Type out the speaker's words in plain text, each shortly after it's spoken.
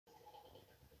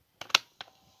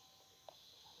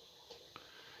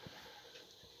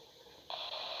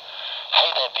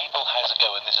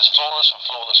Flawless from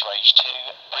Flawless Rage 2,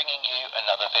 bringing you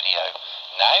another video.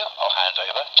 Now, I'll hand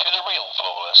over to the real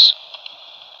Flawless.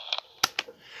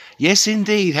 Yes,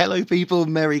 indeed. Hello, people.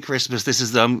 Merry Christmas. This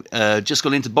is just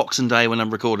gone into Boxing Day when I'm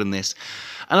recording this.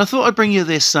 And I thought I'd bring you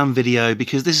this video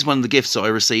because this is one of the gifts that I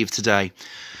received today.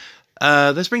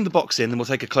 Let's bring the box in and we'll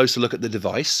take a closer look at the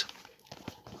device.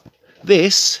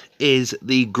 This is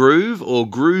the Groove or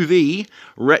Groovy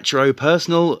Retro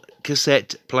Personal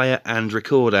Cassette Player and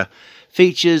Recorder.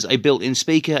 Features a built-in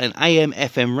speaker, an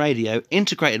AM/FM radio,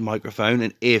 integrated microphone,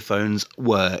 and earphones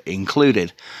were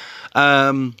included.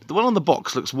 The one on the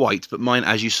box looks white, but mine,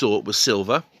 as you saw, was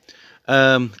silver.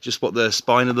 Just what the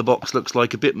spine of the box looks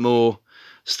like. A bit more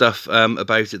stuff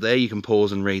about it there. You can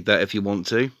pause and read that if you want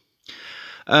to.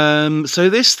 So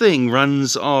this thing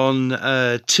runs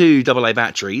on 2 AA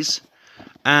batteries.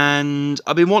 And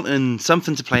I've been wanting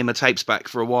something to play my tapes back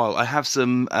for a while. I have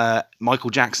some Michael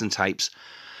Jackson tapes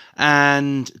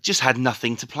and just had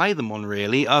nothing to play them on,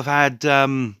 really. I've had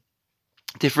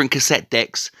different cassette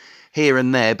decks here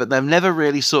and there, but they've never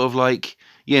really sort of like,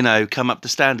 you know, come up to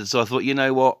standard. So I thought, you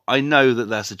know what, I know that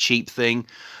that's a cheap thing,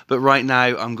 but right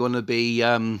now I'm going to be,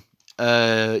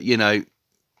 you know,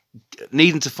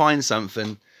 needing to find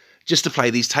something just to play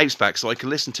these tapes back so I can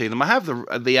listen to them. I have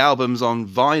the albums on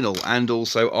vinyl and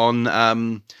also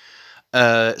on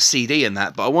CD and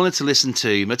that, but I wanted to listen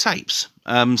to my tapes.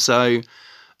 So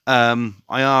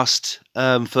I asked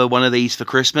for one of these for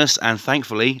Christmas, and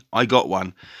thankfully I got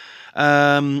one.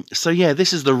 So yeah,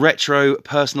 this is the Retro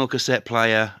Personal Cassette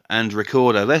Player and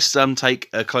Recorder. Let's take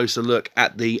a closer look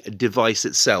at the device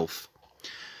itself.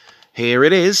 Here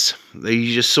it is.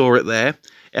 You just saw it there.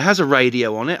 It has a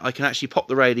radio on it. I can actually pop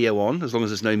the radio on as long as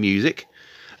there's no music.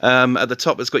 At the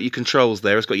top, it's got your controls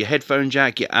there. It's got your headphone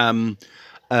jack, your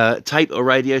tape or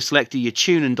radio selector, your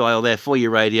tune and dial there for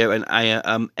your radio, and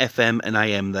FM and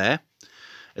AM there.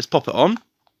 Let's pop it on.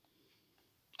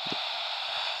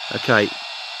 Okay,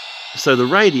 so the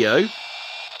radio, see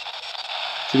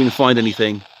if we can find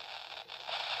anything.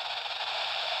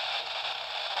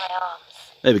 My arms.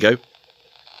 There we go.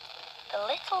 The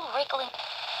little wriggling.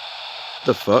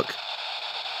 The fuck?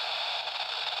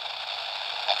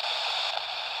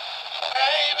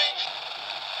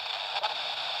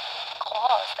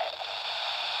 Claws then.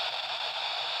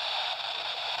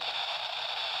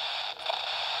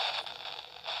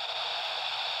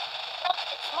 Lost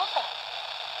its mother.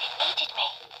 It needed me.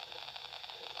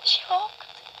 She looked.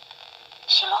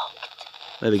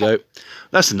 There we go.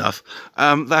 That's enough.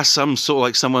 That's some sort of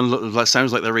like someone like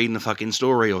sounds like they're reading a fucking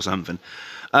story or something.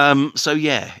 So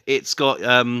yeah, it's got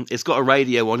a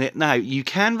radio on it. Now you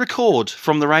can record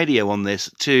from the radio on this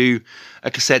to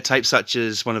a cassette tape, such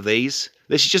as one of these.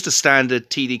 This is just a standard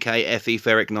TDK FE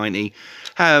Ferric 90.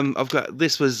 I've got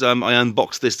this was I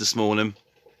unboxed this morning.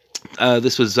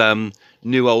 This was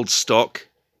new old stock,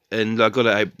 and I got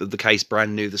it out of the case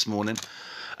brand new this morning.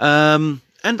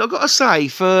 And I've got to say,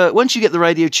 for once you get the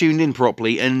radio tuned in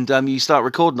properly and you start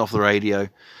recording off the radio,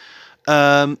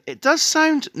 it does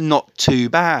sound not too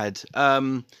bad.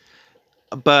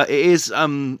 But it is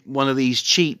one of these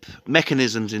cheap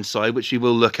mechanisms inside, which we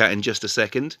will look at in just a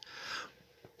second.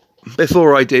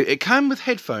 Before I do, it comes with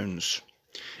headphones.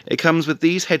 It comes with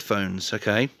these headphones,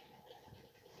 okay?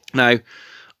 Now,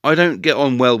 I don't get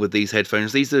on well with these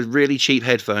headphones. These are really cheap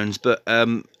headphones, but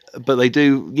they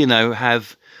do, you know,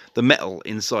 have the metal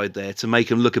inside there to make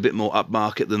them look a bit more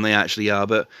upmarket than they actually are.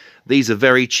 But these are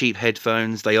very cheap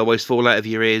headphones. They always fall out of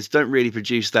your ears, don't really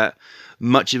produce that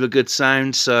much of a good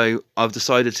sound. So I've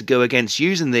decided to go against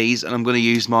using these, and I'm going to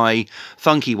use my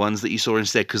funky ones that you saw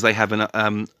instead, because they have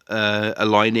a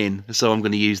line in. So I'm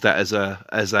going to use that as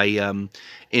a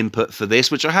input for this,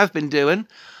 which I have been doing.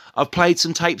 I've played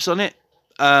some tapes on it.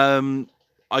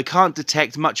 I can't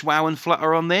detect much wow and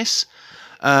flutter on this.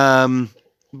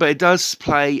 But it does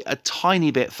play a tiny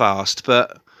bit fast,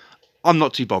 but I'm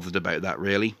not too bothered about that,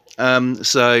 really.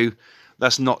 So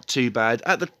that's not too bad.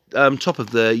 At the top of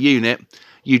the unit,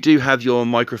 you do have your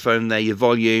microphone there, your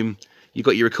volume. You've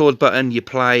got your record button, your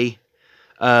play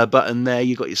button there.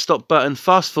 You've got your stop button,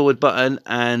 fast forward button,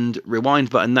 and rewind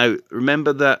button. Now,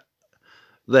 remember that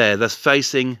that's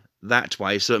facing that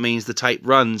way, so it means the tape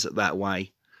runs that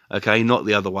way, okay, not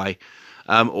the other way.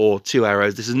 Or 2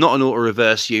 arrows. This is not an auto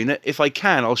reverse unit. If I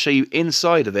can, I'll show you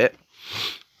inside of it,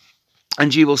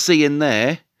 and you will see in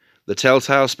there the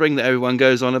telltale spring that everyone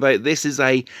goes on about. This is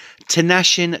a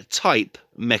Tenashin type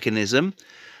mechanism.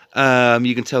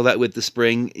 You can tell that with the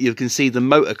spring. You can see the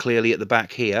motor clearly at the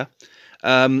back here,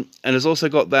 and it's also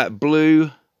got that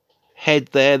blue head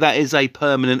there. That is a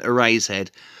permanent erase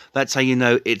head. That's how you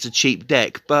know it's a cheap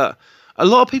deck. But A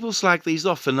lot of people slag these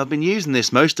off, and I've been using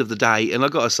this most of the day, and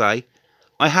I've got to say,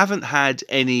 I haven't had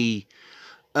any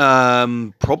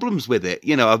problems with it.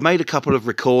 You know, I've made a couple of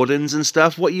recordings and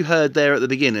stuff. What you heard there at the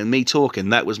beginning, me talking,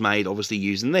 that was made obviously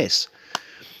using this.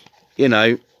 You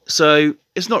know, so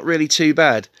it's not really too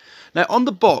bad. Now, on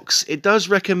the box, it does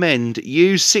recommend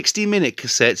use 60-minute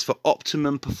cassettes for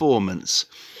optimum performance.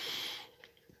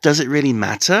 Does it really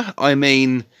matter? I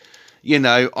mean, you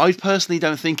know, I personally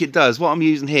don't think it does. What I'm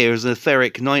using here is a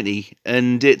Ferric 90,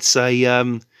 and it's a,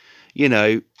 you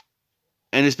know,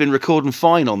 and it's been recording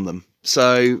fine on them.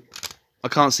 So I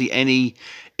can't see any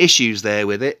issues there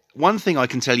with it. One thing I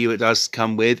can tell you it does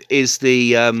come with is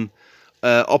the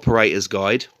operator's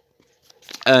guide,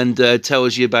 and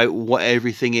tells you about what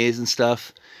everything is and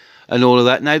stuff and all of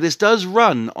that. Now, this does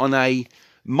run on a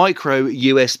micro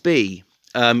USB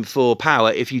for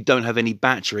power if you don't have any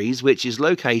batteries, which is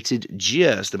located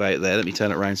just about there. Let me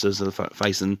turn it around so it's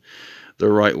facing the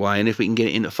right way, and if we can get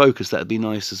it into focus, that'd be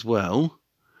nice as well.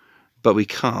 But we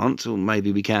can't, or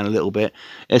maybe we can a little bit.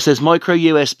 It says micro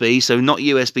USB, so not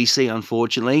USB-C,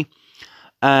 unfortunately.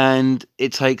 And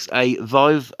it takes a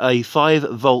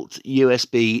 5-volt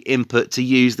USB input to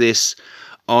use this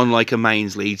on like a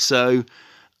mains lead. So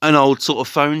an old sort of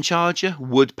phone charger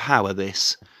would power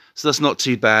this. So that's not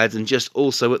too bad. And just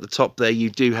also at the top there,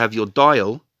 you do have your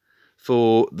dial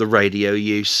for the radio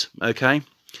use. Okay.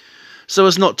 So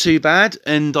it's not too bad.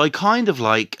 And I kind of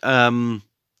like,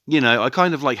 you know, I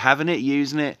kind of like having it,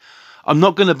 using it. I'm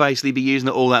not going to basically be using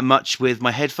it all that much with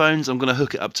my headphones. I'm going to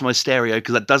hook it up to my stereo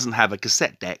because that doesn't have a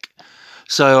cassette deck.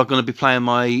 So I'm going to be playing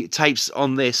my tapes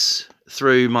on this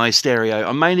through my stereo.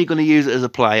 I'm mainly going to use it as a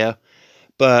player.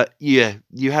 But yeah,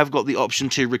 you have got the option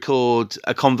to record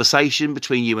a conversation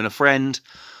between you and a friend.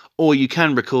 Or you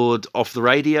can record off the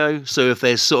radio. So if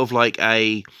there's sort of like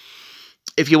a...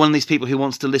 If you're one of these people who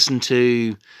wants to listen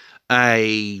to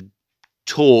a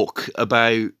talk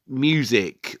about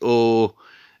music, or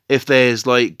if there's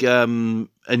like a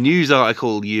news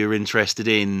article you're interested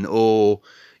in, or,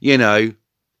 you know,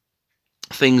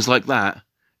 things like that,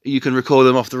 you can record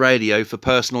them off the radio for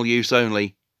personal use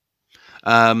only,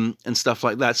 and stuff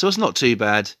like that. So it's not too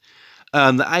bad.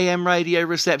 The AM radio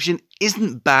reception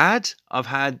isn't bad. I've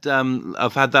had that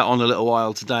on a little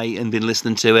while today and been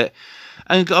listening to it,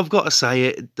 and I've got to say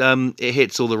it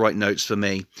hits all the right notes for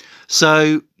me.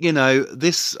 So, you know,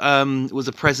 this was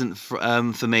a present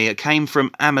for me. It came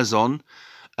from Amazon.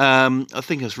 I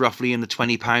think it's roughly in the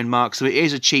 £20 mark, so it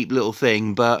is a cheap little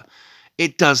thing, but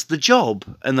it does the job,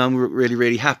 and I'm really,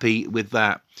 really happy with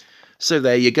that. So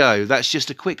there you go. That's just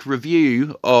a quick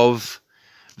review of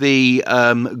the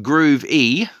Groove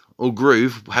E, or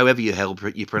Groove, however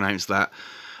you pronounce that,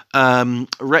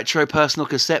 retro personal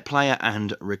cassette player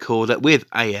and recorder with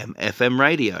AM FM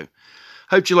radio.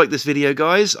 Hope you like this video,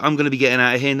 guys. I'm going to be getting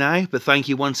out of here now, but thank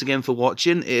you once again for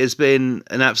watching. It has been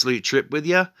an absolute trip with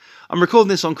you. I'm recording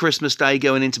this on Christmas Day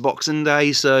going into Boxing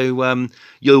Day, so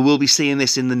you will be seeing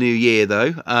this in the new year,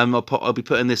 though. I'll be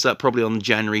putting this up probably on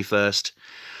January 1st.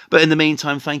 But in the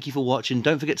meantime, thank you for watching.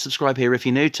 Don't forget to subscribe here if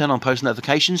you're new. Turn on post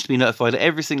notifications to be notified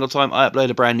every single time I upload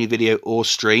a brand new video or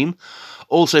stream.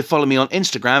 Also, follow me on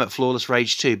Instagram at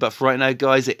FlawlessRage2. But for right now,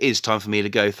 guys, it is time for me to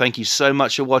go. Thank you so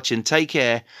much for watching. Take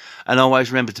care. And always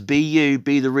remember to be you,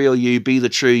 be the real you, be the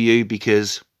true you,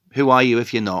 because who are you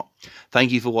if you're not?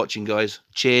 Thank you for watching, guys.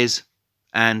 Cheers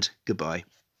and goodbye.